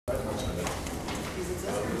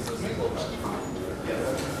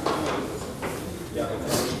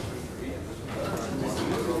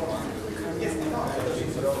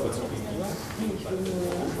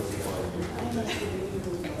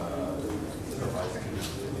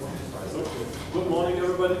Good morning,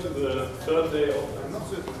 everybody, to the third day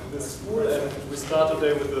of this school, and we start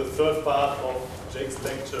today with the third part of Jake's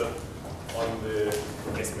lecture on the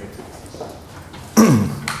S matrix.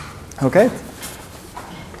 Okay.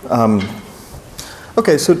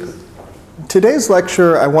 Okay, so today's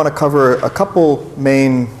lecture, I want to cover a couple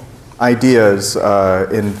main ideas.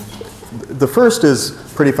 The first is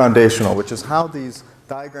pretty foundational, which is how these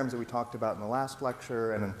diagrams that we talked about in the last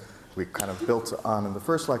lecture and we kind of built on in the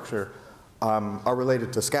first lecture are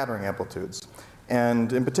related to scattering amplitudes.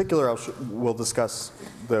 And in particular, we'll discuss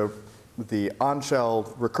the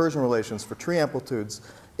on-shell recursion relations for tree amplitudes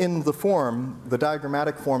in the form, the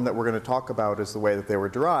diagrammatic form that we're going to talk about is the way that they were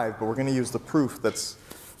derived, but we're going to use the proof that's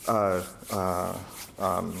a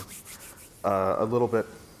little bit,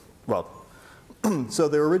 well, so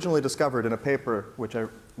they were originally discovered in a paper which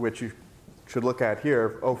you should look at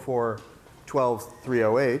here,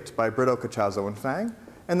 04-12-308 by Brito, Cachazo, and Fang.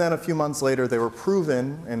 And then a few months later, they were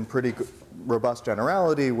proven in pretty robust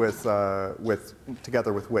generality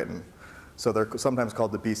together with Witten. So they're sometimes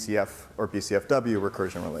called the BCF or BCFW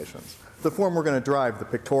recursion relations. The form we're going to derive, the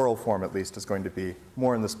pictorial form at least, is going to be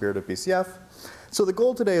more in the spirit of BCF. So the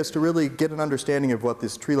goal today is to really get an understanding of what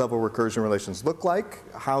these tree-level recursion relations look like,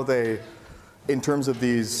 how they, in terms of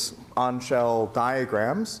these on-shell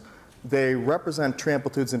diagrams, they represent tree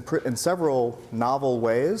amplitudes in several novel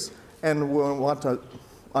ways, and we'll want to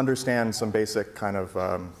understand some basic kind of,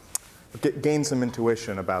 gain some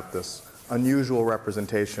intuition about this unusual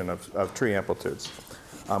representation of tree amplitudes,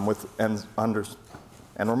 and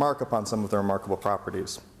remark upon some of their remarkable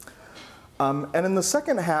properties. And in the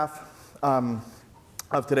second half of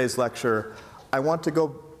today's lecture, I want to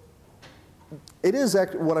go,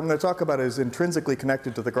 what I'm going to talk about is intrinsically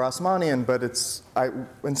connected to the Grassmannian, but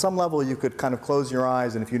in some level you could kind of close your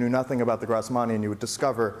eyes, and if you knew nothing about the Grassmannian, you would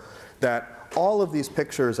discover that all of these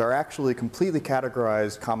pictures are actually completely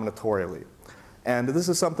categorized combinatorially. And this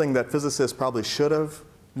is something that physicists probably should have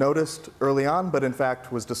noticed early on, but in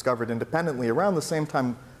fact was discovered independently around the same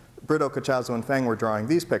time Brito, Cachazo, and Fang were drawing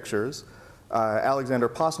these pictures. Alexander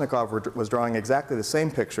Postnikov was drawing exactly the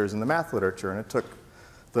same pictures in the math literature, and it took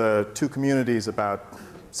the two communities about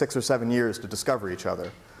 6 or 7 years to discover each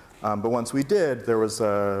other. But once we did, there was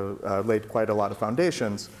laid quite a lot of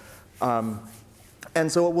foundations. And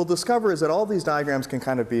so what we'll discover is that all these diagrams can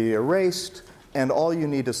kind of be erased, and all you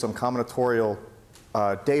need is some combinatorial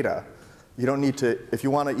data. You don't need to, if you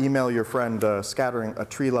want to email your friend scattering a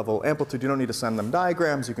tree-level amplitude, you don't need to send them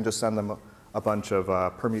diagrams. You can just send them a bunch of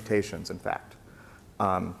permutations, in fact.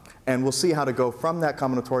 And we'll see how to go from that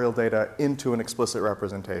combinatorial data into an explicit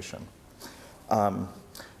representation.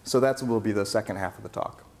 So that will be the second half of the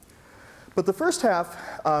talk. But the first half,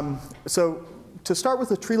 so to start with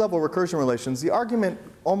the tree-level recursion relations, the argument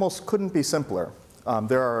almost couldn't be simpler.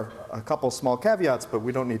 There are a couple small caveats, but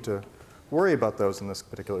we don't need to worry about those in this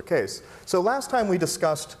particular case. So last time we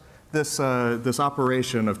discussed this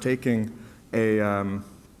operation of taking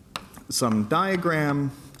some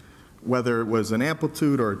diagram, whether it was an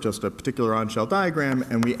amplitude or just a particular on-shell diagram,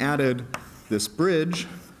 and we added this bridge.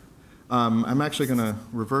 I'm actually going to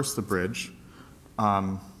reverse the bridge. So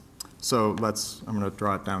I'm going to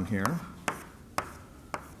draw it down here.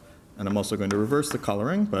 And I'm also going to reverse the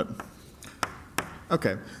coloring, but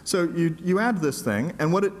okay. So you add this thing,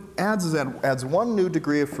 and what it adds is that adds one new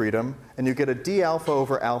degree of freedom, and you get a d alpha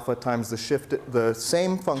over alpha times the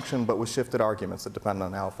same function but with shifted arguments that depend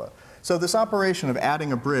on alpha. So this operation of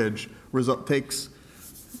adding a bridge takes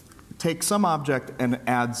some object and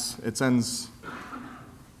sends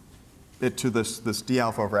it to this d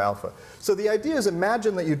alpha over alpha. So the idea is,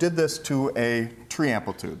 imagine that you did this to a tree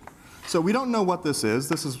amplitude. So we don't know what this is.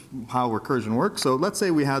 This is how recursion works. So let's say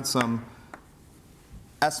we had some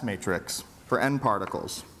S matrix for n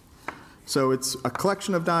particles. So it's a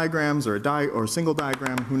collection of diagrams or a single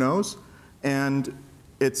diagram, who knows. And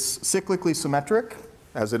it's cyclically symmetric,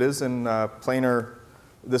 as it is in planar.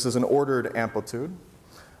 This is an ordered amplitude.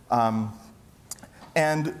 And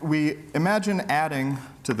we imagine adding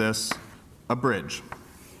to this a bridge.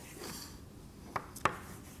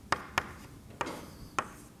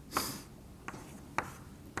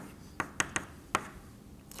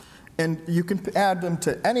 And you can add them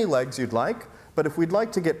to any legs you'd like, but if we'd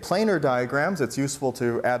like to get planar diagrams, it's useful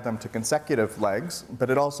to add them to consecutive legs, but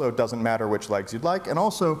it also doesn't matter which legs you'd like. And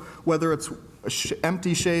also, whether it's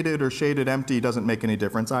empty shaded or shaded empty doesn't make any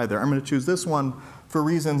difference either. I'm going to choose this one for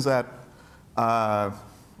reasons that I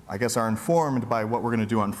guess are informed by what we're going to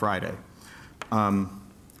do on Friday. So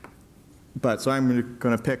I'm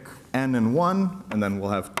going to pick n and 1, and then we'll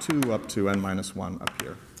have 2 up to n minus 1 up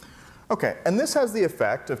here. Okay, and this has the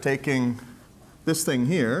effect of taking this thing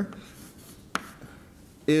here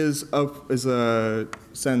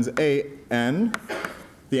sends an,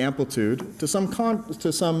 the amplitude, to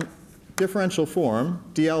some differential form,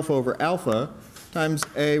 d alpha over alpha, times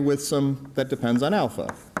a with some that depends on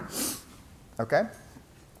alpha. Okay?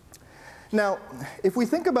 Now, if we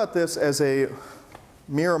think about this as a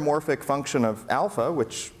meromorphic function of alpha,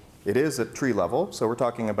 which it is at tree level, so we're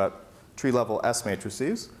talking about tree level S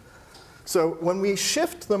matrices. So when we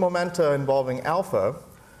shift the momenta involving alpha,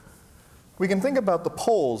 we can think about the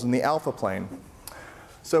poles in the alpha plane.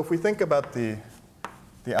 So if we think about the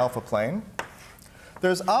alpha plane,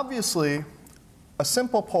 there's obviously a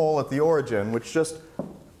simple pole at the origin which just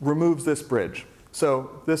removes this bridge.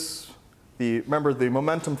 So remember the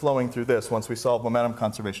momentum flowing through this, once we solve momentum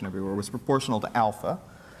conservation everywhere, was proportional to alpha.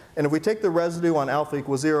 And if we take the residue on alpha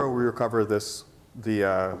equals 0, we recover the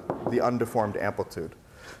undeformed amplitude.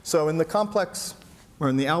 So in the complex, or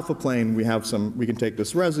in the alpha plane, we can take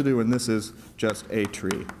this residue, and this is just a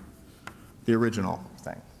tree, the original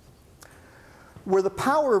thing. Where the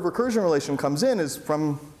power of recursion relation comes in is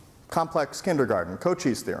from complex kindergarten,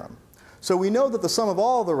 Cauchy's theorem. So we know that the sum of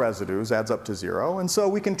all the residues adds up to 0, and so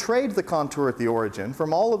we can trade the contour at the origin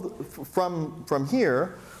from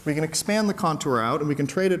here. We can expand the contour out, and we can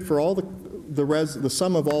trade it for all the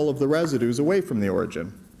sum of all of the residues away from the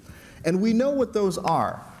origin. And we know what those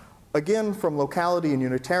are. Again, from locality and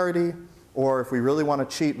unitarity, or if we really want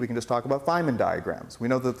to cheat, we can just talk about Feynman diagrams. We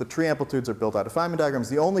know that the tree amplitudes are built out of Feynman diagrams.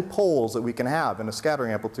 The only poles that we can have in a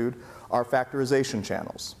scattering amplitude are factorization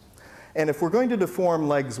channels. And if we're going to deform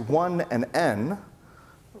legs 1 and n,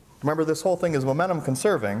 remember this whole thing is momentum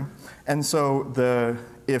conserving, and so the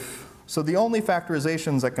only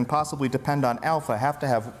factorizations that can possibly depend on alpha have to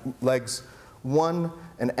have legs 1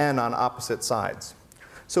 and n on opposite sides.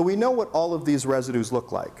 So we know what all of these residues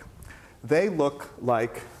look like. They look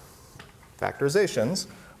like factorizations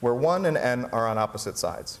where 1 and n are on opposite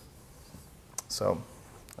sides. So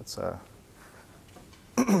let's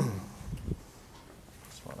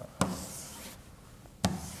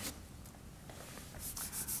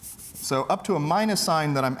So up to a minus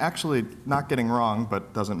sign that I'm actually not getting wrong,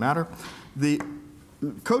 but doesn't matter.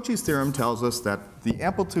 Cauchy's theorem tells us that the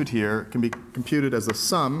amplitude here can be computed as the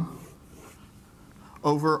sum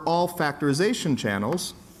over all factorization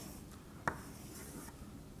channels,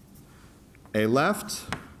 a left,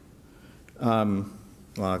 well,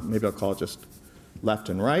 maybe I'll call it just left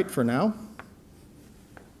and right for now.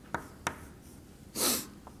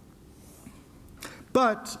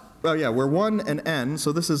 But, oh yeah, we're 1 and n,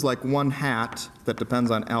 so this is like 1 hat that depends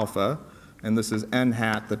on alpha, and this is n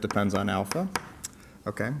hat that depends on alpha.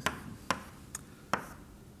 Okay.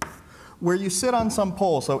 Where you sit on some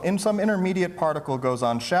pole, so in some intermediate particle goes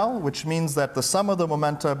on shell, which means that the sum of the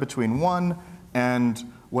momenta between 1 and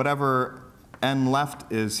whatever n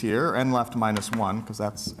left is here, n left minus 1, because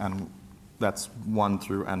that's 1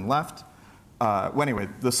 through n left. Well, anyway,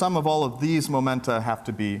 the sum of all of these momenta have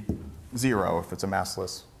to be 0 if it's a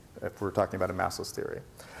massless, if we're talking about a massless theory.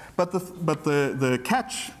 But the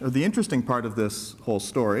catch, or the interesting part of this whole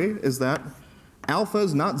story, is that alpha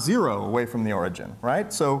is not 0 away from the origin,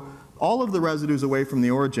 right? So all of the residues away from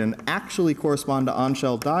the origin actually correspond to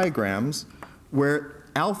on-shell diagrams where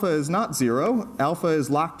alpha is not 0, alpha is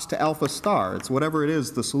locked to alpha star. It's whatever it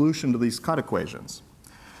is, the solution to these cut equations.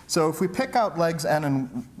 So if we pick out legs n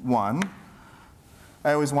and 1,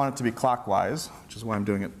 I always want it to be clockwise, which is why I'm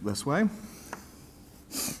doing it this way.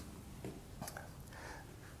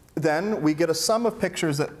 Then we get a sum of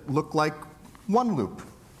pictures that look like one-loop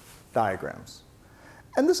diagrams.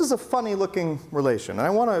 And this is a funny looking relation. And I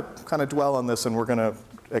want to kind of dwell on this, and we're going to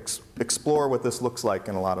explore what this looks like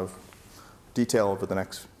in a lot of detail over the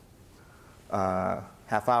next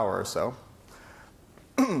half hour or so.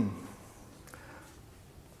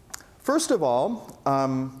 First of all,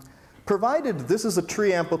 provided this is a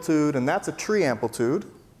tree amplitude and that's a tree amplitude,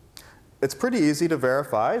 it's pretty easy to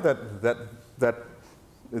verify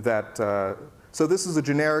so this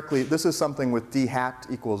is something with d hat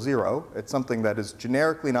equals 0. It's something that is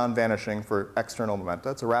generically non-vanishing for external momenta.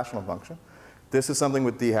 It's a rational function. This is something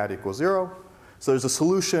with d hat equals 0. So there's a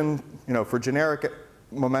solution, for generic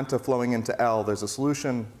momenta flowing into L, there's a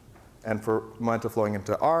solution, and for momenta flowing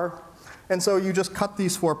into R. And so you just cut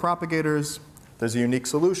these 4 propagators. There's a unique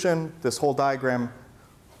solution. This whole diagram,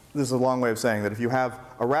 this is a long way of saying that if you have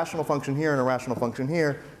a rational function here and a rational function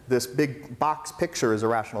here, this big box picture is a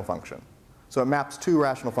rational function. So it maps 2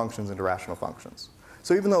 rational functions into rational functions.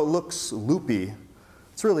 So even though it looks loopy,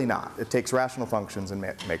 it's really not. It takes rational functions and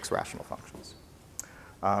makes rational functions.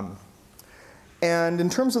 And in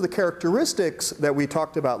terms of the characteristics that we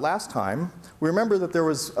talked about last time, we remember that there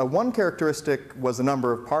was one characteristic was the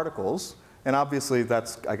number of particles, And obviously,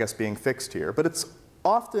 that's, I guess, being fixed here. But it's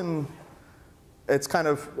often, it's kind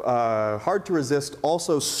of hard to resist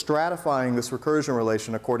also stratifying this recursion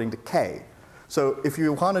relation according to k. So if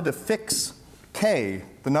you wanted to fix k,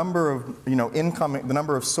 the number of, the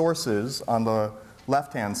number of sources on the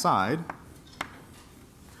left-hand side,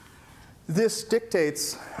 this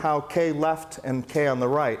dictates how k left and k on the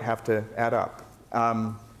right have to add up.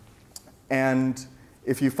 And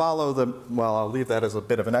if you follow the, well, I'll leave that as a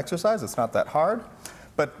bit of an exercise. It's not that hard.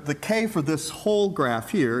 But the k for this whole graph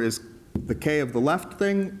here is the k of the left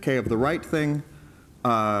thing, k of the right thing,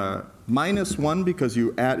 minus 1 because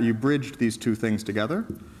you bridged these two things together.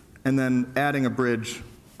 And then adding a bridge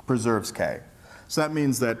preserves k. So that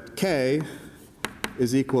means that k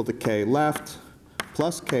is equal to k left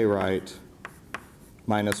plus k right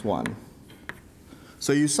minus 1.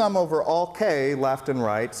 So you sum over all k left and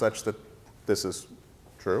right such that this is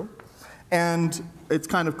true. And it's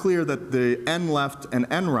kind of clear that the n left and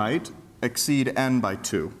n right exceed n by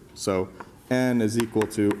 2. So n is equal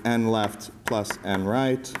to n left plus n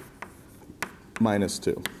right minus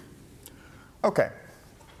 2. OK.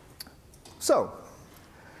 So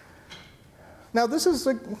now this is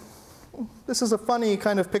a funny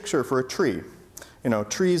kind of picture for a tree.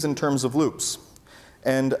 Trees in terms of loops.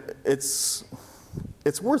 And it's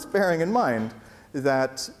worth bearing in mind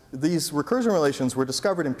that these recursion relations were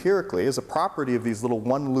discovered empirically as a property of these little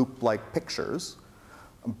one-loop-like pictures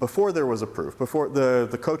before there was a proof. Before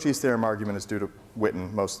the Cauchy's theorem argument is due to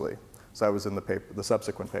Witten mostly. So that was in the paper, the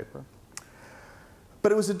subsequent paper.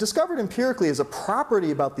 But it was discovered empirically as a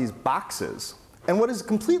property about these boxes. And what is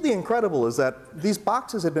completely incredible is that these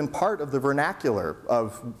boxes had been part of the vernacular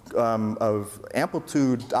of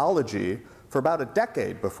amplitudeology for about a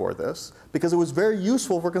decade before this, because it was very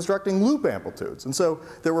useful for constructing loop amplitudes. And so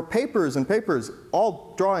there were papers and papers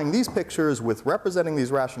all drawing these pictures with representing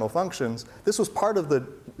these rational functions. This was part of the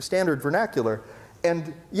standard vernacular.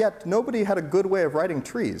 And yet nobody had a good way of writing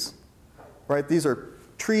trees. Right? These are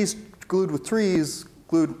trees glued with trees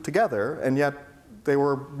glued together, and yet they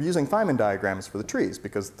were using Feynman diagrams for the trees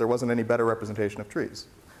because there wasn't any better representation of trees.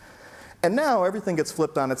 And now everything gets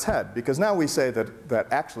flipped on its head, because now we say that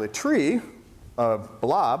actually a tree, a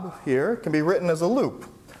blob here, can be written as a loop.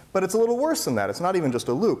 But it's a little worse than that. It's not even just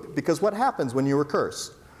a loop, because what happens when you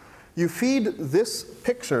recurse? You feed this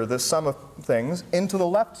picture, this sum of things, into the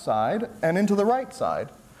left side and into the right side.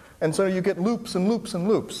 And so you get loops and loops and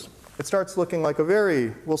loops. It starts looking like a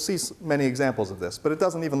very, we'll see many examples of this, but it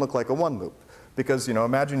doesn't even look like a one loop. Because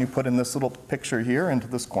imagine you put in this little picture here into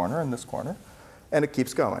this corner and this corner, and it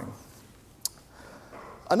keeps going.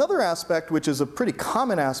 Another aspect, which is a pretty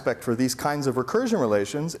common aspect for these kinds of recursion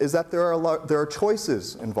relations, is that there are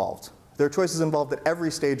choices involved. There are choices involved at every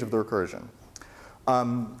stage of the recursion.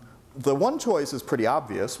 The one choice is pretty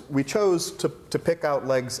obvious. We chose to pick out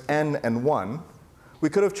legs n and 1. We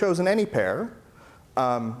could have chosen any pair.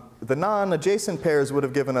 The non-adjacent pairs would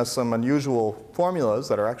have given us some unusual formulas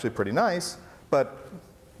that are actually pretty nice, but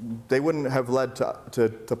they wouldn't have led to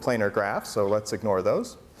planar graphs, so let's ignore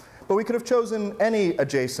those. But we could have chosen any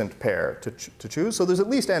adjacent pair to choose, so there's at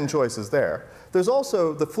least n choices there. There's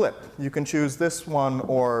also the flip. You can choose this one,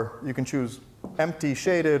 or you can choose empty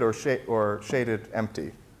shaded or shaded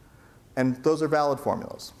empty. And those are valid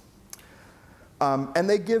formulas. And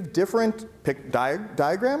they give different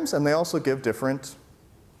diagrams, and they also give different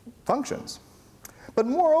functions. But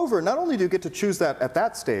moreover, not only do you get to choose that at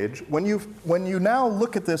that stage, when you now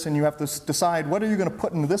look at this and you have to decide what are you going to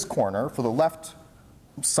put into this corner for the left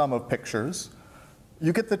sum of pictures,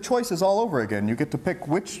 you get the choices all over again. You get to pick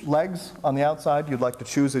which legs on the outside you'd like to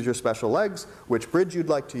choose as your special legs, which bridge you'd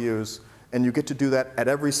like to use, and you get to do that at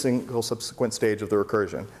every single subsequent stage of the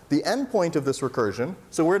recursion. The end point of this recursion,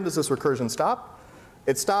 so where does this recursion stop?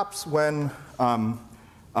 It stops when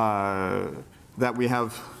that we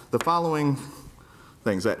have the following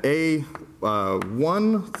things. At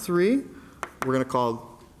A1, 3, we're going to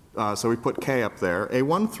call, so we put K up there.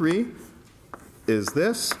 A1, 3 is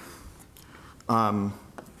this. A2,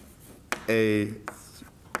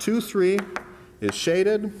 3 is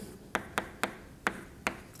shaded.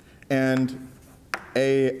 And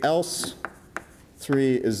A else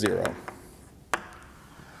 3 is 0.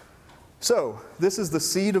 So this is the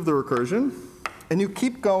seed of the recursion. And you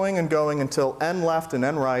keep going and going until n left and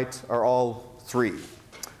n right are all 3.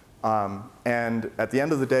 And at the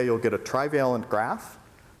end of the day, you'll get a trivalent graph.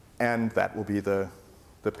 And that will be the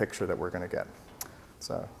picture that we're going to get.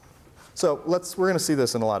 So we're going to see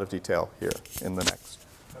this in a lot of detail here in the next.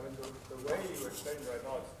 I mean, the way you explain right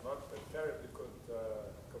now, it's not a terribly good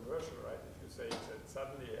conversion, right? If you say that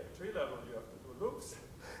suddenly at tree level you have to do loops.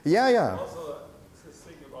 Yeah, yeah. Also, this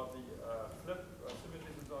thing about the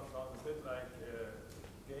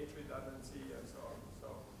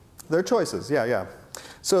They're choices, yeah, yeah.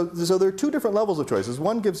 So there are two different levels of choices.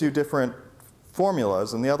 One gives you different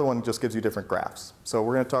formulas, and the other one just gives you different graphs. So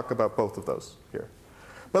we're going to talk about both of those here.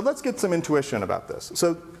 But let's get some intuition about this.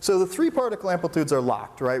 So the three particle amplitudes are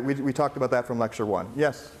locked, right? We talked about that from lecture 1.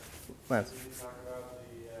 Yes, Lance? Can you talk about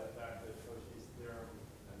the fact that Cauchy's theorem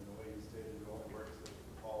and the way you stated it only works if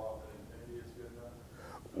the fall off at infinity is good enough?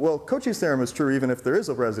 Well, Cauchy's theorem is true even if there is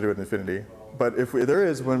a residue at infinity. But if there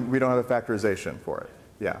is, when we don't have a factorization for it.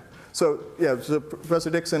 Yeah. So Professor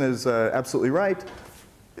Dixon is absolutely right.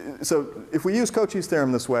 So if we use Cauchy's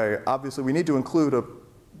theorem this way, obviously we need to include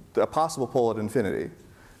a possible pole at infinity.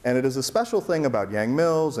 And it is a special thing about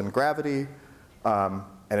Yang-Mills and gravity, and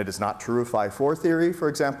it is not true of phi-4 theory, for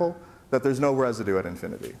example, that there's no residue at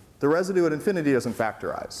infinity. The residue at infinity doesn't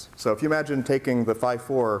factorize. So if you imagine taking the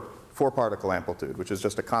phi-4 four-particle amplitude, which is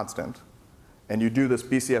just a constant, and you do this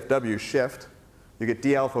BCFW shift, you get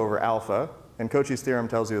d alpha over alpha, and Cauchy's theorem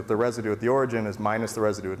tells you that the residue at the origin is minus the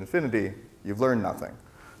residue at infinity. You've learned nothing.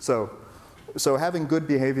 So having good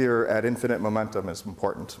behavior at infinite momentum is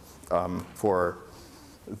important for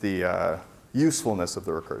the usefulness of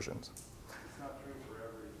the recursions. It's not true for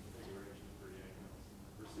every configuration for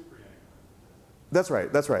Yang-Mills, for super Yang-Mills. That's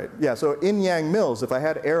right, that's right. Yeah, so in Yang-Mills, if I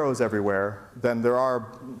had arrows everywhere, then there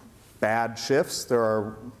are bad shifts.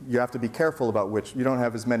 You have to be careful about which. You don't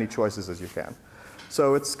have as many choices as you can.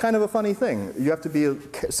 So it's kind of a funny thing. You have to be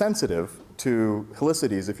sensitive to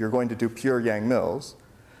helicities if you're going to do pure Yang-Mills.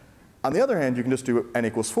 On the other hand, you can just do n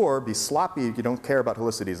equals 4, be sloppy, you don't care about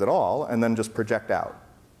helicities at all, and then just project out.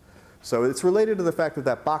 So it's related to the fact that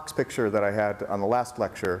that box picture that I had on the last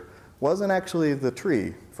lecture wasn't actually the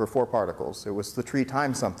tree for 4 particles. It was the tree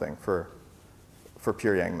times something for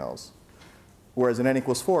pure Yang-Mills. Whereas in n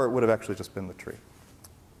equals 4, it would have actually just been the tree.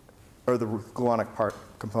 Or the gluonic part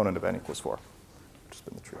component of n equals 4. Just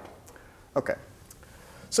been the tree. Okay.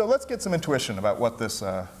 So let's get some intuition about what this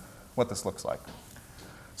looks like.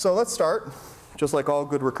 So let's start, just like all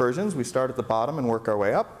good recursions, we start at the bottom and work our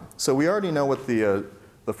way up. So we already know what the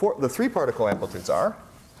 3-particle amplitudes are.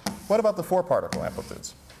 What about the 4-particle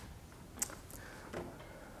amplitudes?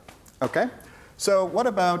 Okay. So what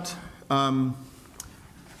about,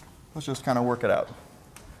 let's just kind of work it out.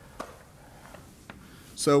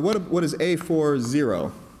 So what is A4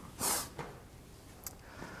 0?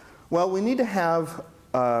 Well, we need to have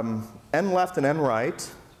n left and n right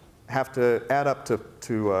have to add up to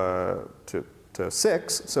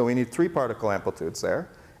 6, so we need 3-particle amplitudes there.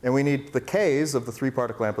 And we need the k's of the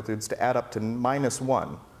 3-particle amplitudes to add up to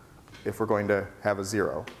 -1 if we're going to have a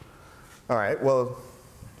 0. All right, well,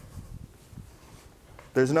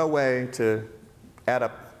 there's no way to add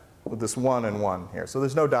up with this 1 and 1 here, so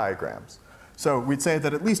there's no diagrams. So we'd say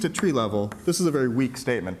that at least at tree level, this is a very weak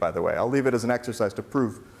statement, by the way. I'll leave it as an exercise to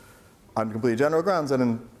prove on completely general grounds that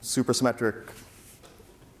in supersymmetric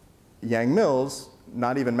Yang-Mills,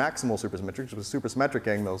 not even maximal supersymmetric, but supersymmetric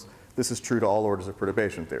Yang-Mills, this is true to all orders of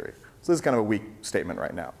perturbation theory. So this is kind of a weak statement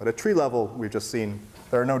right now. But at tree level, we've just seen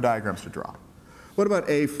there are no diagrams to draw. What about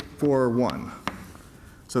A41?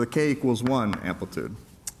 So the k equals 1 amplitude.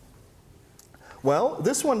 Well,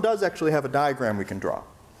 this one does actually have a diagram we can draw.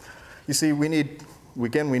 You see, we need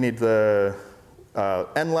the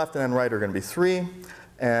n left and n right are going to be 3,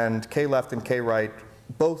 and k left and k right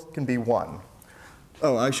both can be 1.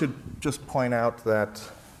 Oh, I should just point out that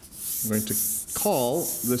I'm going to call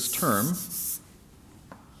this term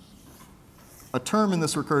a term in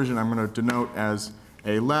this recursion I'm going to denote as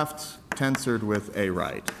a left tensored with a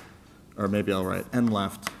right. Or maybe I'll write n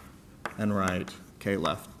left, n right, k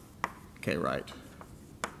left, k right.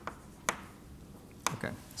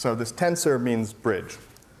 Okay, so this tensor means bridge.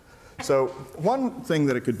 So one thing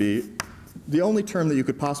that it could be, the only term that you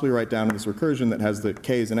could possibly write down in this recursion that has the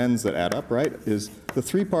k's and n's that add up, right, is the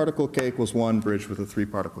 3-particle k equals 1 bridged with the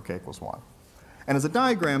 3-particle k equals 1. And as a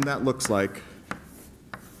diagram, that looks like,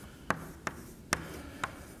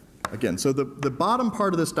 again, so the bottom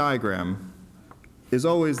part of this diagram is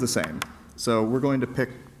always the same. So we're going to pick,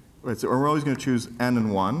 or we're always going to choose n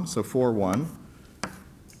and 1, so 4, 1.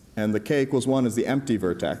 And the k equals 1 is the empty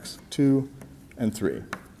vertex, 2 and 3.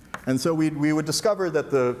 And so we would discover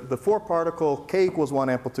that the 4-particle k equals 1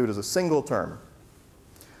 amplitude is a single term.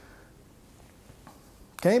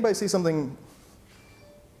 Can anybody see something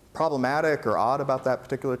problematic or odd about that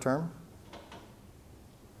particular term?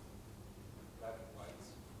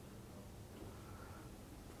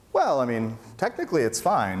 Well, I mean, technically it's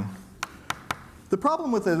fine. The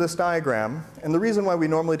problem with this diagram, and the reason why we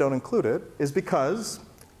normally don't include it, is because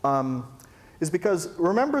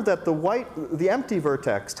remember that the empty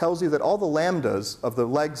vertex tells you that all the lambdas of the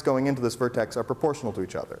legs going into this vertex are proportional to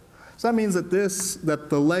each other. So that means that that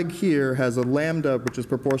the leg here has a lambda which is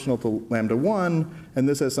proportional to lambda 1, and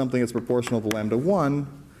this has something that's proportional to lambda 1.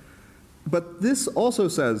 But this also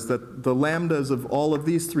says that the lambdas of all of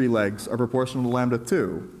these three legs are proportional to lambda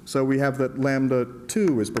 2. So we have that lambda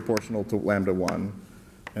 2 is proportional to lambda 1,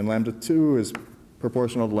 and lambda 2 is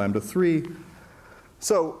proportional to lambda 3.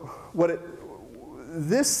 So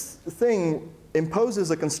this thing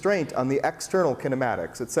imposes a constraint on the external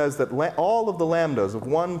kinematics. It says that all of the lambdas of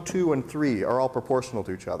 1, 2, and 3 are all proportional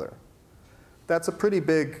to each other. That's a pretty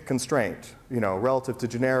big constraint, relative to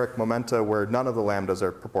generic momenta where none of the lambdas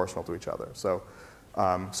are proportional to each other. So,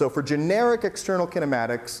 so for generic external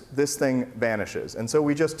kinematics, this thing vanishes. And so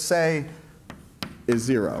we just say is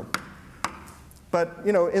 0. But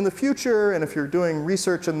in the future, and if you're doing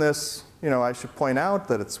research in this, I should point out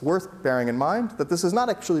that it's worth bearing in mind that this is not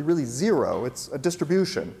actually really 0. It's a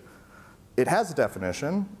distribution. It has a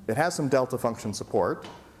definition. It has some delta function support.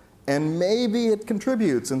 And maybe it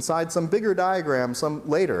contributes inside some bigger diagram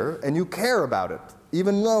later, and you care about it,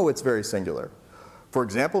 even though it's very singular. For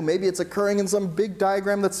example, maybe it's occurring in some big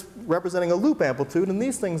diagram that's representing a loop amplitude, and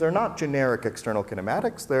these things are not generic external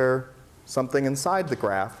kinematics. They're something inside the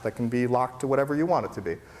graph that can be locked to whatever you want it to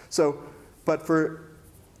be. So, but for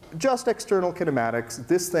just external kinematics,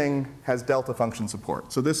 this thing has delta function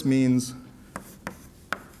support. So this means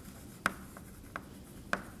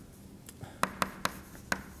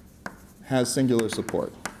has singular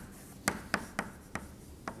support.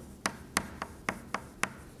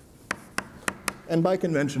 And by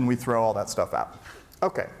convention, we throw all that stuff out.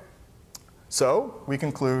 OK. So we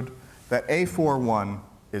conclude that A41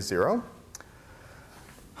 is 0.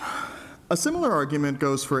 A similar argument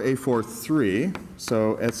goes for A43.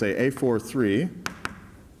 So let's say A43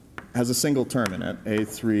 has a single term in it,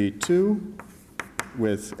 A32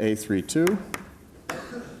 with A32.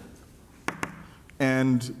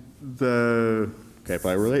 And okay, if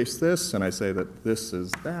I erase this and I say that this is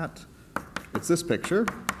that, it's this picture,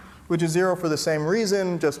 which is 0 for the same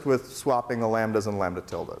reason, just with swapping the lambdas and lambda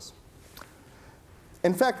tildes.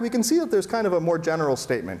 In fact, we can see that there's kind of a more general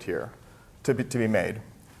statement here to be made.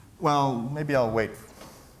 Well, maybe I'll wait.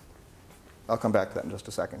 I'll come back to that in just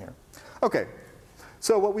a second here. OK,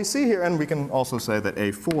 so what we see here, and we can also say that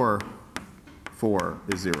A4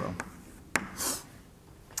 is 0.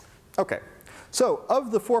 OK. So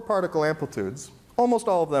of the 4 particle amplitudes, almost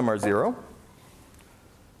all of them are 0.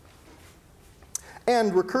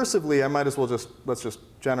 And recursively, I might as well let's just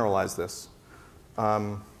generalize this.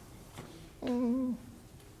 I'll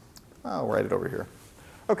write it over here.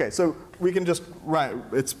 OK, so we can just write.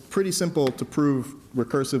 It's pretty simple to prove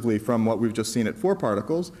recursively from what we've just seen at 4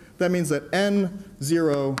 particles. That means that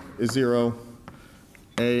n0 is 0,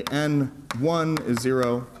 an1 is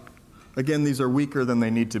 0. Again, these are weaker than they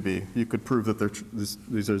need to be. You could prove that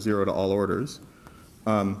these are 0 to all orders.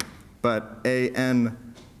 But n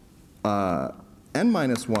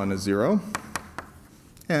minus 1 is 0,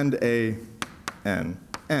 and n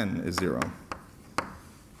is 0.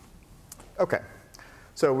 OK.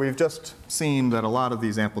 So we've just seen that a lot of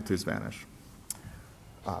these amplitudes vanish.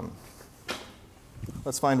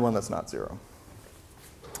 Let's find one that's not 0.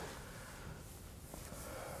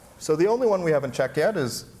 So the only one we haven't checked yet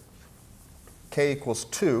is k equals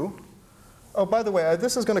 2. Oh, by the way,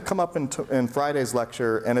 this is going to come up in Friday's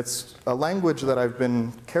lecture, and it's a language that I've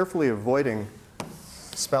been carefully avoiding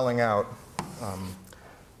spelling out,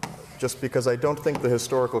 just because I don't think the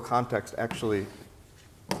historical context actually,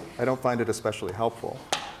 I don't find it especially helpful.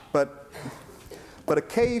 But a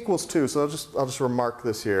k equals 2, so I'll just remark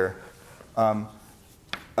this here. Ank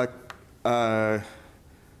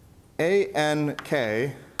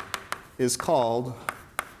is called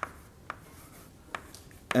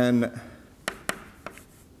an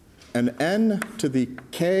n to the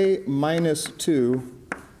k minus 2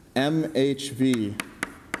 MHV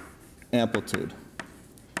amplitude.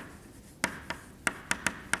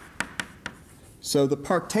 So the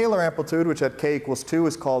Park-Taylor amplitude, which at k equals 2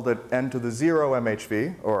 is called at n to the 0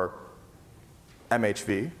 MHV, or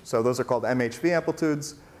MHV. So those are called MHV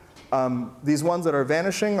amplitudes. These ones that are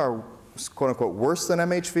vanishing are quote unquote worse than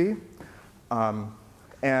MHV.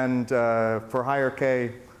 And for higher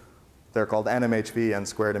k, they're called NMHV, N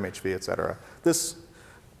squared MHV, et cetera. This,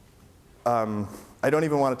 I don't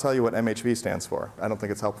even want to tell you what MHV stands for. I don't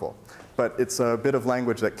think it's helpful. But it's a bit of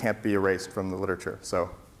language that can't be erased from the literature. So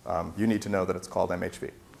you need to know that it's called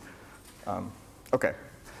MHV. OK.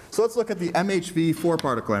 So let's look at the MHV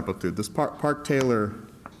 4-particle amplitude, this Park-Taylor,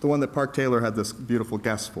 the one that Park-Taylor had this beautiful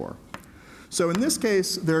guess for. So in this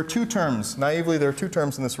case, there are 2 terms. Naively, there are 2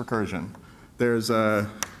 terms in this recursion. There's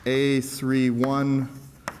A31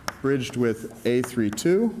 bridged with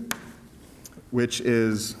A32, which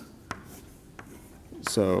is,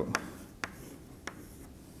 so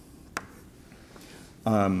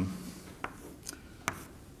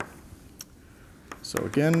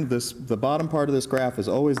again, the bottom part of this graph is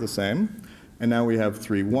always the same. And now we have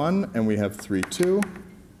 3, 1, and we have 3, 2,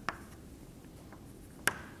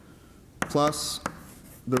 plus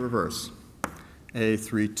the reverse, A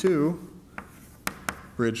 3, 2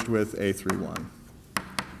 bridged with A 3, 1.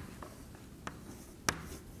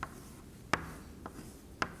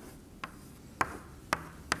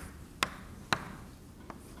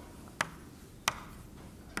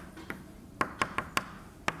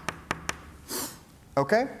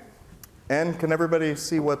 Okay? And can everybody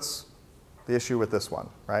see what's the issue with this one,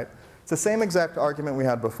 right? It's the same exact argument we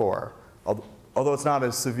had before, although it's not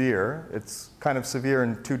as severe. It's kind of severe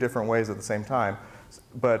in two different ways at the same time.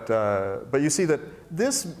 But you see that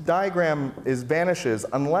this diagram vanishes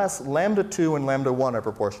unless lambda 2 and lambda 1 are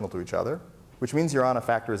proportional to each other, which means you're on a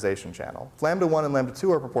factorization channel. If lambda 1 and lambda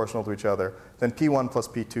 2 are proportional to each other, then p1 plus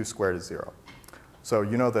p2 squared is 0. So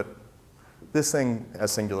you know that this thing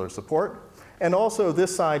has singular support. And also,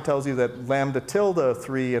 this side tells you that lambda tilde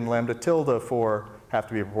 3 and lambda tilde 4 have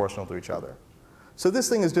to be proportional to each other. So this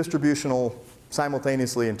thing is distributional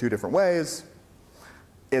simultaneously in two different ways.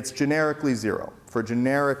 It's generically 0. For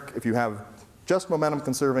generic, if you have just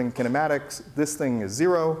momentum-conserving kinematics, this thing is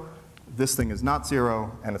 0, this thing is not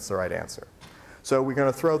 0, and it's the right answer. So we're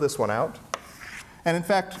going to throw this one out. And in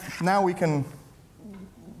fact, now we can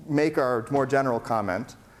make our more general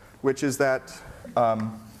comment, which is that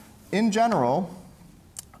in general,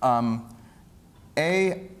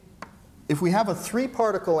 if we have a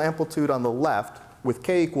 3-particle amplitude on the left with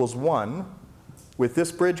k equals 1, with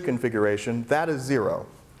this bridge configuration, that is 0.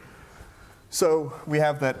 So we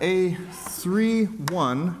have that A3,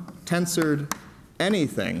 1 tensored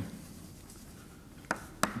anything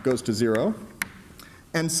goes to 0.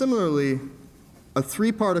 And similarly, a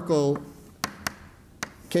 3-particle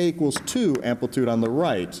k equals 2 amplitude on the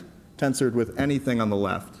right tensored with anything on the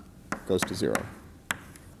left goes to 0.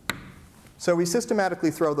 So we systematically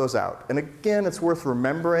throw those out. And again, it's worth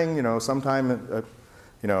remembering, sometime,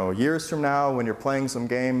 years from now when you're playing some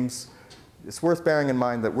games, it's worth bearing in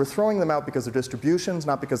mind that we're throwing them out because they're distributions,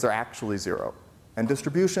 not because they're actually 0. And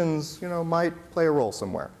distributions, might play a role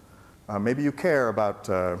somewhere. Maybe you care about,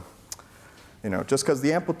 just because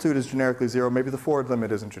the amplitude is generically 0, maybe the forward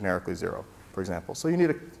limit isn't generically 0, for example. So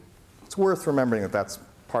it's worth remembering that that's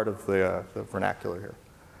part of the vernacular here.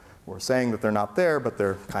 We're saying that they're not there, but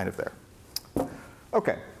they're kind of there.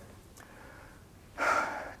 Okay.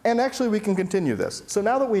 And actually, we can continue this. So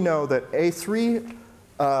now that we know that A3,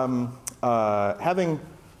 having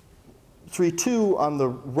 3, 2 on the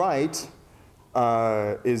right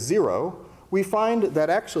is 0, we find that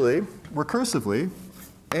actually, recursively,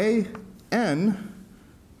 AN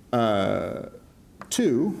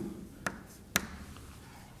 2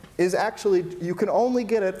 is actually, you can only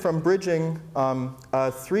get it from bridging a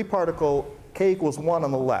 3-particle k equals 1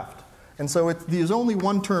 on the left. And so there's only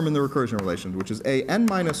one term in the recursion relation, which is AN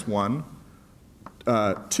minus 1,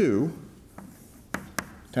 2,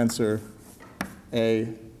 tensor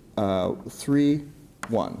A 3,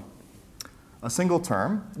 1. A single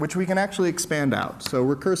term, which we can actually expand out. So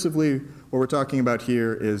recursively, what we're talking about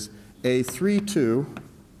here is A3, 2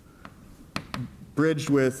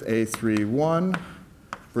 bridged with A3, 1,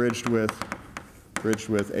 bridged with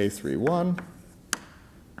A3, 1,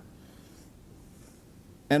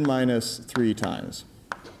 n minus 3 times.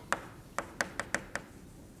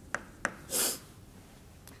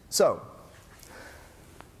 So,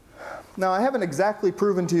 now I haven't exactly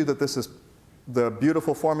proven to you that this is the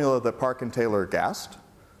beautiful formula that Park and Taylor guessed,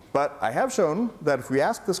 but I have shown that if we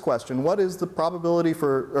ask this question, what is the probability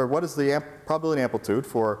what is the probability amplitude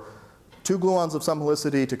for 2 gluons of some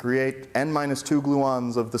helicity to create n minus 2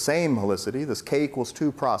 gluons of the same helicity, this k equals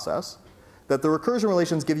 2 process, that the recursion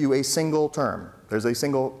relations give you a single term. There's a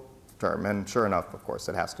single term, and sure enough, of course,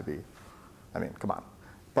 it has to be. Come on.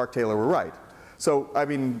 Park-Taylor were right. So,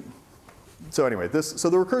 anyway, so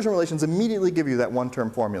the recursion relations immediately give you that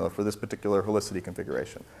one-term formula for this particular helicity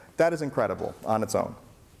configuration. That is incredible on its own.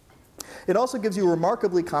 It also gives you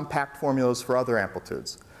remarkably compact formulas for other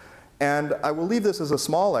amplitudes. And I will leave this as a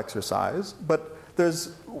small exercise, but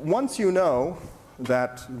once you know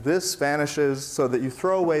that this vanishes so that you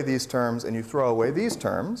throw away these terms and you throw away these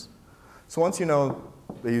terms, so once you know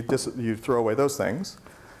that you throw away those things,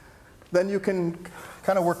 then you can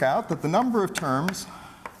kind of work out that the number of terms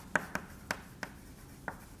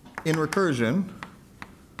in recursion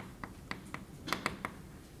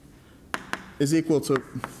is equal to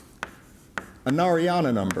a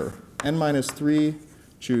Narayana number, n minus 3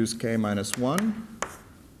 choose k minus 1.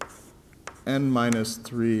 N minus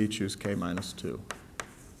 3, choose k minus 2.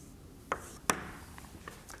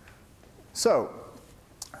 So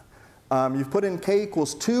you've put in k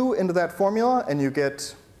equals 2 into that formula, and you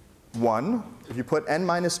get 1. If you put n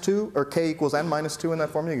minus 2, or k equals n minus 2 in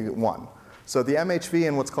that formula, you get 1. So the MHV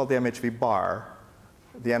in what's called the MHV bar,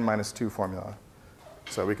 the n minus 2 formula.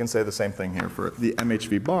 So we can say the same thing here for the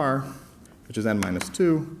MHV bar, which is n minus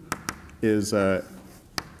 2, is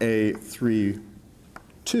A3,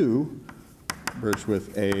 2, merged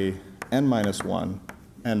with a n minus 1,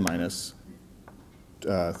 n minus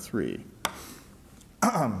 3.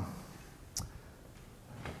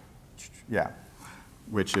 Yeah,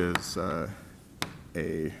 which is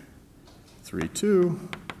A3, 2,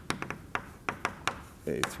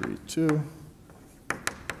 A3, 2,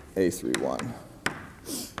 A3, 1.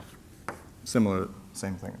 Similar,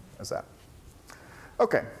 same thing as that.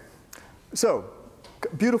 Okay, so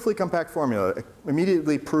beautifully compact formula. It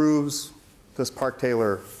immediately proves this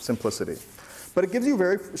Park-Taylor simplicity. But it gives you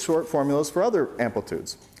very short formulas for other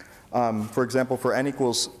amplitudes. For example, for n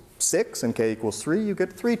equals 6 and k equals 3, you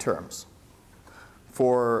get 3 terms.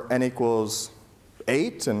 For n equals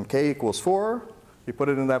 8 and k equals 4, you put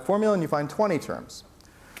it in that formula and you find 20 terms.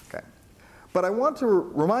 Okay. But I want to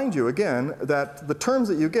remind you again that the terms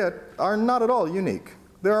that you get are not at all unique.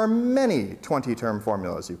 There are many 20-term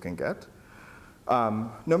formulas you can get.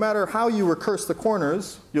 No matter how you recurse the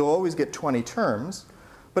corners, you'll always get 20 terms.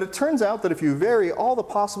 But it turns out that if you vary all the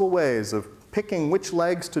possible ways of picking which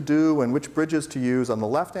legs to do and which bridges to use on the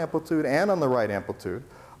left amplitude and on the right amplitude,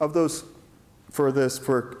 of those, for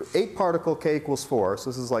 8-particle k equals 4, so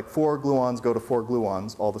this is like 4 gluons go to 4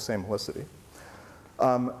 gluons, all the same helicity.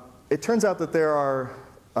 It turns out that there are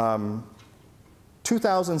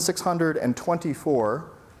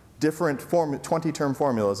 2,624 different 20-term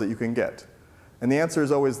formulas that you can get. And the answer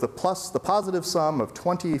is always the positive sum of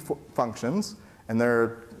 20 functions, and there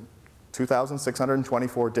are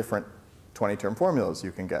 2,624 different 20-term formulas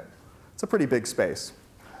you can get. It's a pretty big space.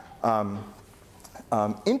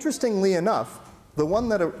 Interestingly enough, the one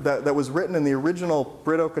that was written in the original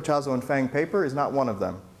Brito, Cachazo, and Fang paper is not one of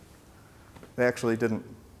them. They actually didn't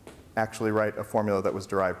actually write a formula that was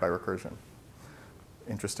derived by recursion,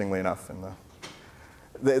 interestingly enough.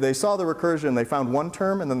 They saw the recursion, they found one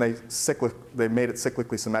term, and then they made it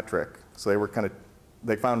cyclically symmetric. So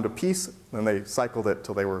they found a piece, and they cycled it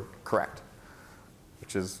till they were correct,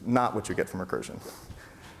 which is not what you get from recursion.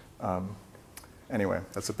 Anyway,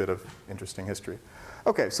 that's a bit of interesting history.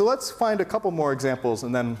 Okay, so let's find a couple more examples,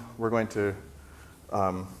 and then we're going to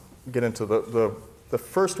get into the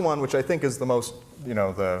first one, which I think is the most,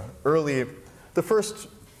 the first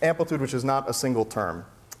amplitude which is not a single term.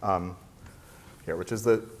 Here, which is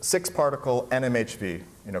the 6-particle NMHV,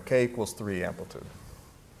 k equals 3 amplitude.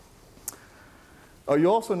 Oh,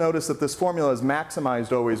 you'll also notice that this formula is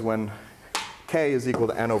maximized always when k is equal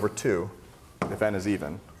to n over 2, if n is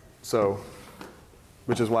even. So,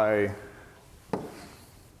 which is why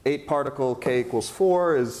 8-particle k equals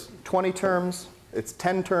 4 is 20 terms. It's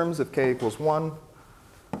 10 terms if k equals 1.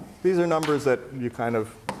 These are numbers that you kind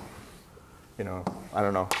of, I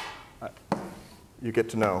don't know, you get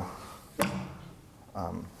to know.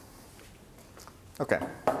 Okay,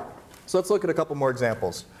 so let's look at a couple more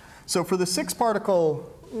examples. So for the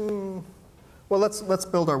 6-particle, well, let's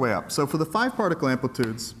build our way up. So for the 5-particle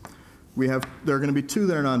amplitudes, there are going to be 2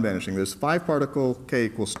 that are non-vanishing. There's 5-particle k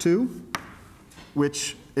equals 2,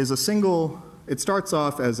 which is a single. It starts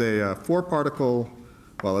off as a 4-particle.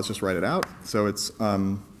 Well, let's just write it out. So it's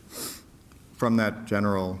from that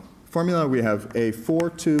general formula, we have a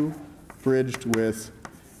 4-2 bridged with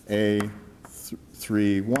a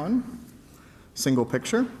 3-1, single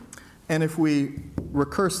picture. And if we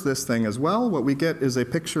recurse this thing as well, what we get is a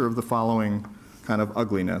picture of the following kind of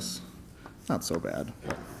ugliness. Not so bad.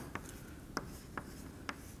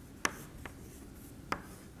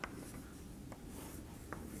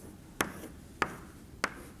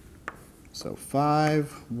 So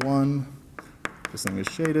 5, 1, this thing is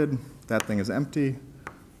shaded, that thing is empty,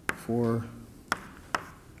 4,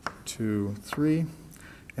 2, 3.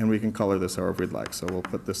 And we can color this however we'd like. So we'll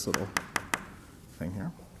put this little thing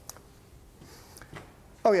here.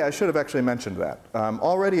 Oh yeah, I should have actually mentioned that.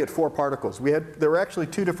 Already at 4 particles, there were actually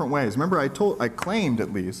 2 different ways. Remember, I claimed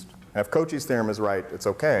at least, if Cauchy's theorem is right, it's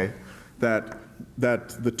okay, that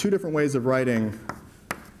the 2 different ways of writing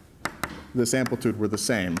this amplitude were the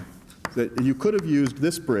same. That you could have used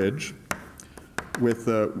this bridge with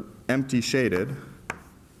the empty shaded.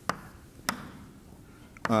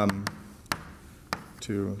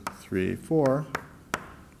 2, 3, 4.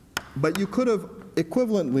 But you could have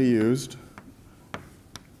equivalently used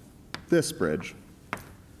this bridge.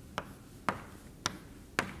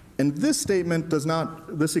 And this statement does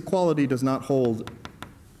not, this equality does not hold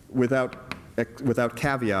without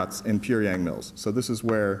caveats in pure Yang-Mills. So this is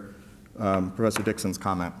where Professor Dixon's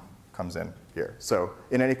comment comes in here. So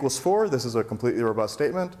in n equals 4, this is a completely robust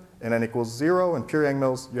statement. In n equals 0 in pure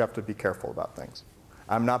Yang-Mills, you have to be careful about things.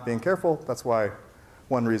 I'm not being careful. That's why,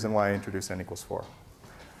 one reason why I introduced n equals 4.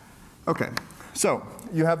 Okay, so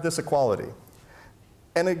you have this equality.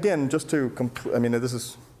 And again, just to, I mean, this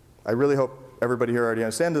is, I really hope everybody here already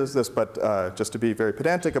understands this, but just to be very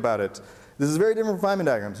pedantic about it, this is very different from Feynman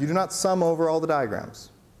diagrams. You do not sum over all the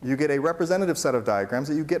diagrams. You get a representative set of diagrams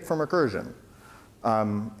that you get from recursion.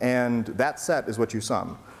 And that set is what you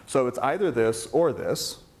sum. So it's either this or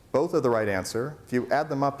this. Both are the right answer. If you add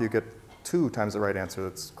them up, you get 2 times the right answer.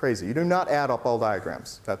 That's crazy. You do not add up all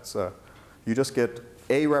diagrams. That's, you just get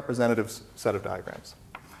a representative set of diagrams.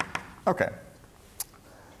 Okay.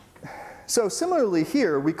 So similarly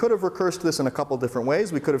here, we could have recursed this in a couple different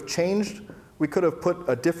ways. We could have changed, we could have put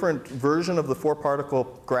a different version of the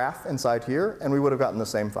 4-particle graph inside here, and we would have gotten the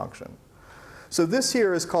same function. So this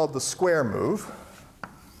here is called the square move,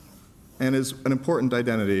 and is an important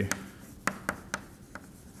identity.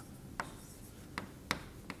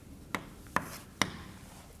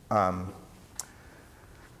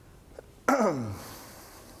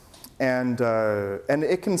 And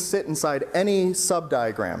it can sit inside any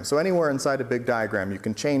subdiagram. So anywhere inside a big diagram, you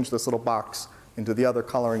can change this little box into the other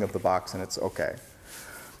coloring of the box, and it's OK.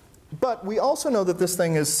 But we also know that this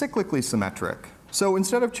thing is cyclically symmetric. So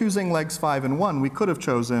instead of choosing legs 5 and 1, we could have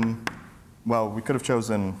chosen, well, we could have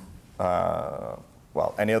chosen,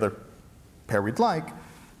 well, any other pair we'd like.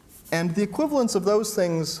 And the equivalence of those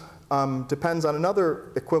things depends on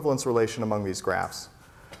another equivalence relation among these graphs,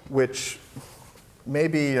 which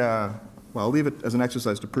maybe, well, I'll leave it as an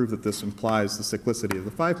exercise to prove that this implies the cyclicity of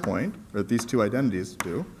the 5-point, or that these two identities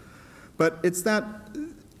do. But it's that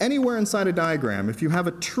anywhere inside a diagram, if you have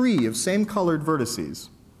a tree of same colored vertices,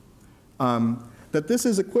 that this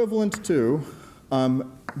is equivalent to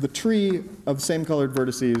the tree of same colored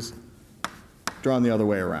vertices drawn the other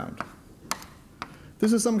way around.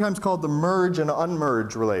 This is sometimes called the merge and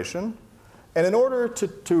unmerge relation. And in order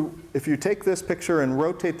to, if you take this picture and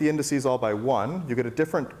rotate the indices all by 1, you get a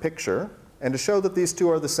different picture. And to show that these two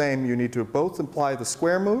are the same, you need to both imply the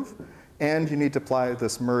square move, and you need to apply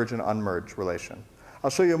this merge and unmerge relation. I'll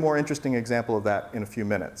show you a more interesting example of that in a few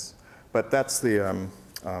minutes. But that's the,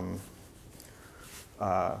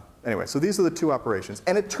 anyway, so these are the two operations.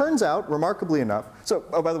 And it turns out, remarkably enough, so,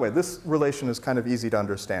 oh, by the way, this relation is kind of easy to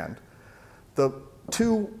understand. The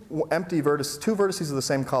two vertices of the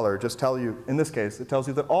same color just tell you, in this case, it tells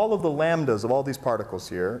you that all of the lambdas of all these particles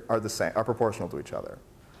here are the same, are proportional to each other.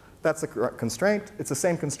 That's the constraint. It's the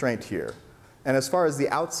same constraint here. And as far as the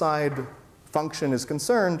outside function is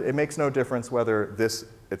concerned, it makes no difference whether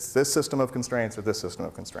it's this system of constraints or this system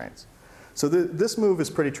of constraints. So this move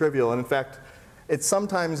is pretty trivial. And in fact, it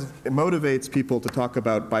sometimes motivates people to talk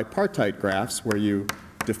about bipartite graphs where you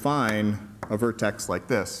define a vertex like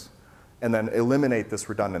this and then eliminate this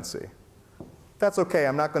redundancy. That's OK.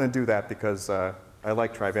 I'm not going to do that because I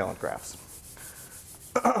like trivalent graphs.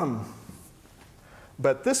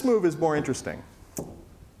 But this move is more interesting.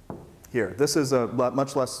 Here, this is a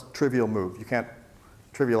much less trivial move. You can't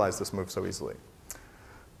trivialize this move so easily.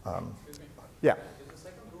 Yeah? Is the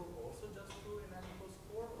second rule also just true in n equals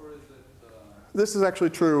 4, or is it? This is actually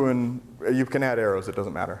true, and you can add arrows. It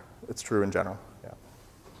doesn't matter. It's true in general. Yeah.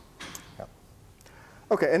 Yeah.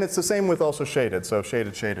 OK, and it's the same with also shaded. So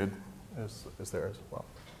shaded is there as well.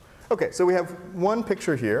 OK, so we have one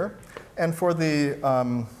picture here. And for the,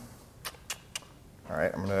 all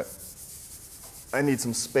right, I need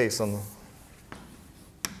some space on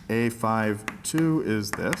A52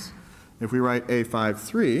 is this. If we write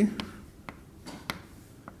A53,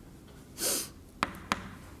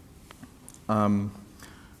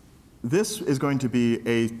 this is going to be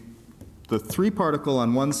the 3-particle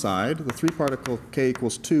on one side, the 3-particle k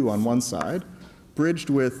equals 2 on one side, bridged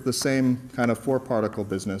with the same kind of 4-particle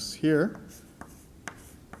business here.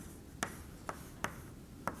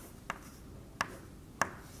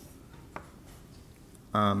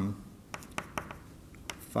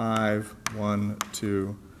 Five, 1,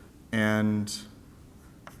 2, and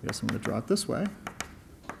I guess I'm going to draw it this way.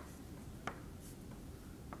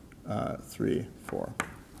 3, 4.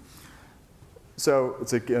 So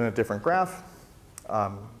it's in a different graph,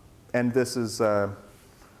 and this is well,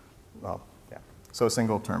 yeah. So a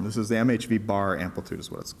single term. This is the MHV bar amplitude is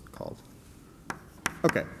what it's called.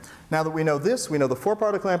 Okay. Now that we know this, we know the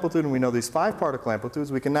 4-particle amplitude, and we know these 5-particle amplitudes,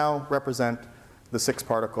 we can now represent the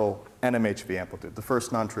 6-particle NMHV amplitude, the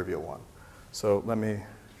first non-trivial one. So let me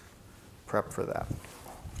prep for that.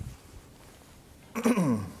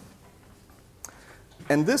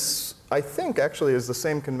 And this, I think, actually is the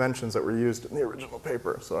same conventions that were used in the original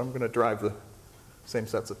paper. So I'm going to drive the same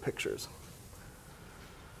sets of pictures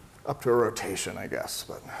up to a rotation, I guess.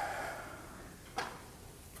 But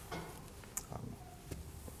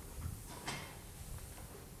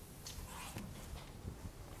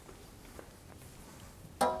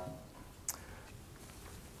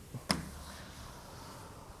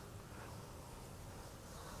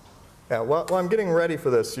yeah, while I'm getting ready for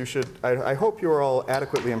this, you should, I hope you are all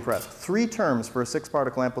adequately impressed. 3 terms for a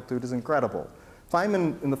 6-particle amplitude is incredible.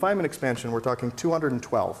 In the Feynman expansion, we're talking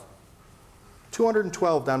 212.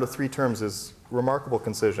 212 down to 3 terms is remarkable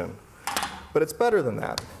concision. But it's better than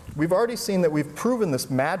that. We've already seen that we've proven this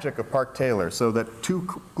magic of Park-Taylor, so that 2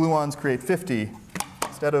 gluons create 50.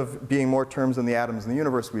 Instead of being more terms than the atoms in the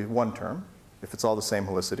universe, we have 1 term, if it's all the same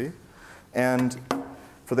helicity. And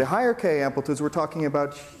for the higher K amplitudes, we're talking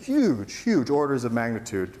about huge, huge orders of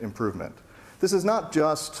magnitude improvement. This is not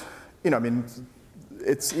just, I mean,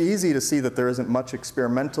 it's easy to see that there isn't much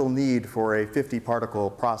experimental need for a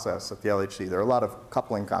 50-particle process at the LHC. There are a lot of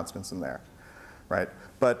coupling constants in there, right?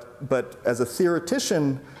 But as a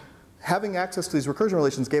theoretician, having access to these recursion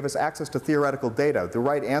relations gave us access to theoretical data, the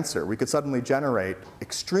right answer. We could suddenly generate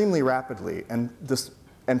extremely rapidly, and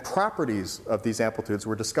properties of these amplitudes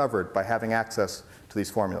were discovered by having access to these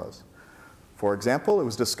formulas. For example, it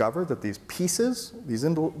was discovered that these pieces,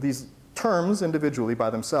 these terms individually by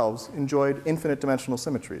themselves, enjoyed infinite dimensional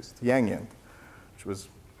symmetries, the Yangian, which was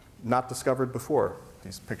not discovered before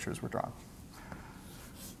these pictures were drawn.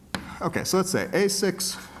 Okay, so let's say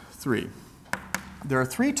A6, 3. There are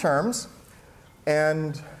 3 terms,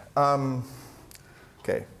 and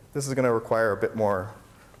okay, this is going to require a bit more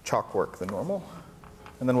chalk work than normal.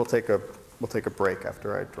 And then we'll take a break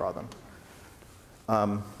after I draw them.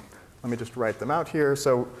 Let me just write them out here.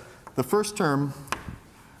 So the first term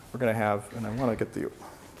we're going to have, and I want to get the,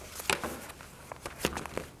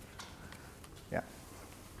 yeah,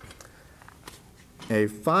 a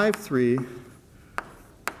 5-3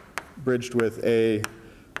 bridged with a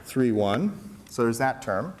 3-1. So there's that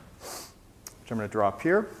term, which I'm going to draw up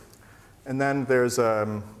here. And then there's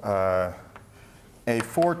a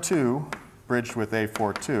 4-2 bridged with a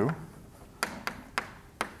 4-2.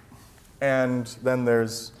 And then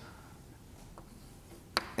there's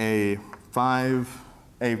a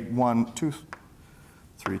 1, 2,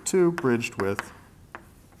 3, 2 bridged with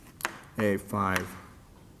a 5,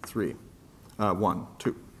 3, 1,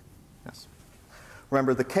 2. Yes.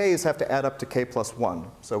 Remember, the k's have to add up to k plus 1.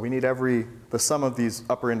 So we need the sum of these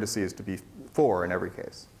upper indices to be 4 in every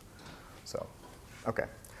case. So, okay.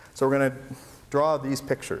 So we're going to draw these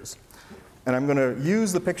pictures. And I'm going to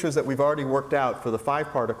use the pictures that we've already worked out for the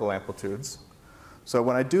 5-particle amplitudes. So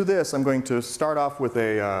when I do this, I'm going to start off with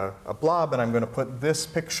a blob, and I'm going to put this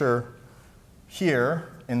picture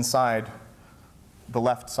here inside the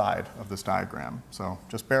left side of this diagram. So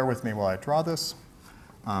just bear with me while I draw this.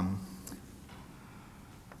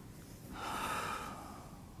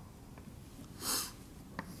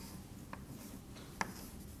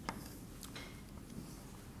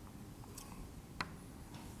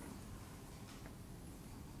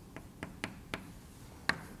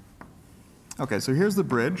 Okay, so here's the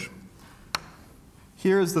bridge.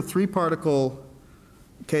 Here is the 3-particle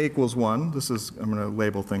k equals 1. This is, I'm going to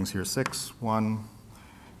label things here, 6, 1.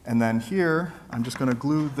 And then here, I'm just going to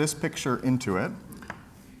glue this picture into it.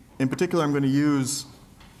 In particular, I'm going to use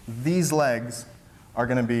these legs are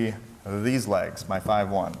going to be these legs, my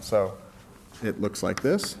 5, 1. So it looks like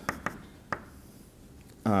this.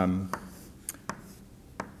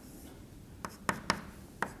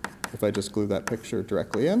 If I just glue that picture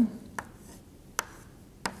directly in.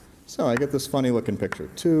 So I get this funny looking picture.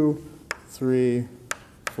 2, 3,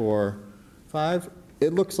 4, 5.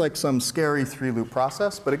 It looks like some scary 3-loop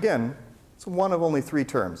process, but again, it's one of only 3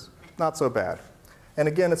 terms. Not so bad. And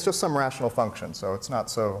again, it's just some rational function, so it's not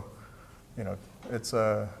so, it's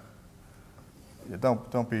don't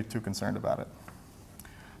be too concerned about it.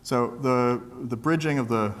 So the bridging of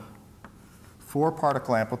the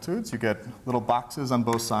 4-particle amplitudes, you get little boxes on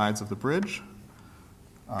both sides of the bridge.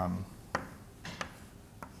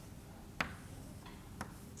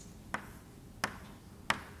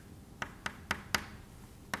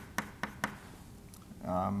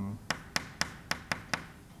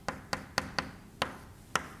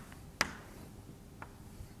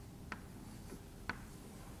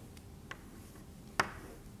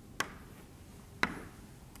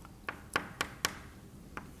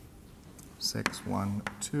 Six, 1,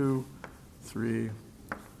 2, 3,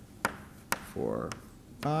 4,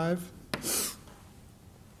 5.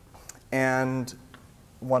 And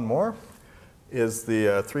one more is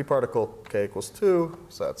the 3-particle k equals 2.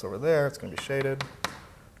 So that's over there. It's going to be shaded.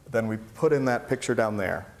 Then we put in that picture down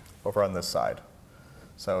there over on this side.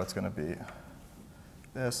 So it's going to be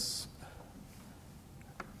this,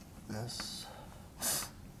 this.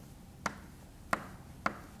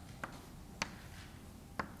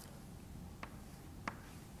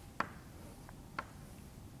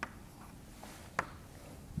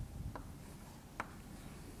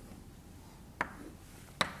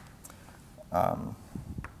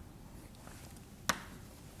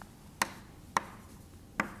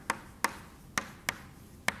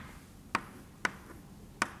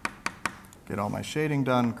 Get all my shading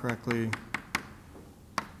done correctly.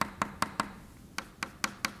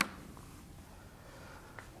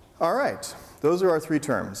 All right, those are our 3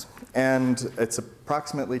 terms. And it's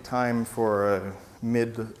approximately time for a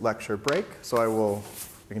mid-lecture break. So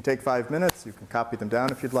we can take 5 minutes. You can copy them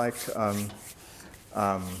down if you'd like. And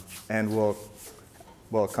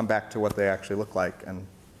we'll come back to what they actually look like and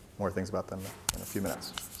more things about them in a few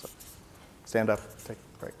minutes. So stand up.